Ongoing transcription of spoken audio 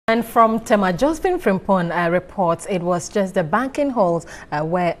And from Tema, Josephine Frimpong reports it was just the banking halls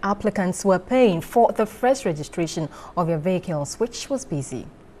where applicants were paying for the fresh registration of their vehicles, which was busy.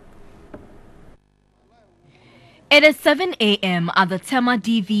 It is 7 a.m. at the Tema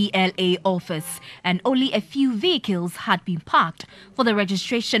DVLA office, and only a few vehicles had been parked for the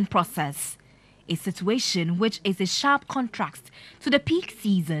registration process. A situation which is a sharp contrast to the peak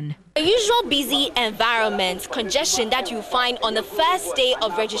season. The usual busy environment, congestion that you find on the first day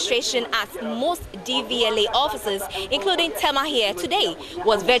of registration at most DVLA offices, including Tema here today,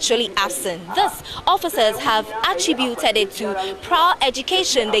 was virtually absent. Thus, officers have attributed it to prior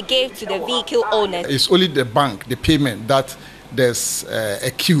education they gave to the vehicle owners. It's only the bank, the payment, that there's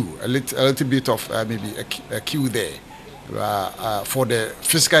a queue, a little bit of maybe a queue there. For the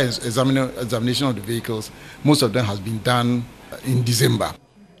physical examination of the vehicles. Most of them has been done in December.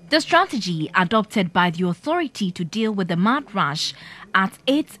 The strategy adopted by the authority to deal with the mad rush at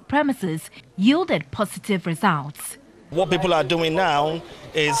its premises yielded positive results. What people are doing now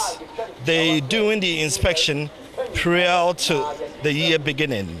is they doing the inspection prior to the year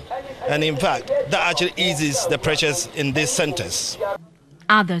beginning. And in fact, that actually eases the pressures in these centers.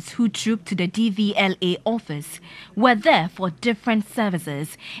 Others who trooped to the DVLA office were there for different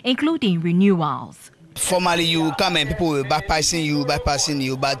services, including renewals. Formally, you come and people will bypassing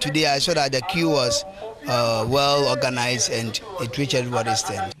you, but today I saw that the queue was well organized and it reached everybody's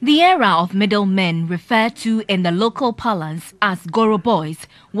stand. The era of middlemen referred to in the local parlance as Goro Boys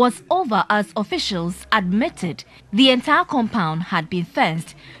was over as officials admitted the entire compound had been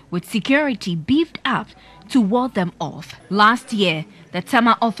fenced with security beefed up to ward them off. Last year, the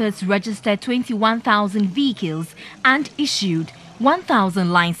Tema office registered 21,000 vehicles and issued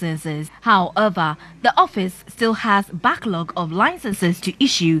 1,000 licenses. However, the office still has a backlog of licenses to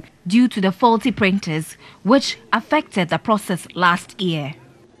issue due to the faulty printers, which affected the process last year.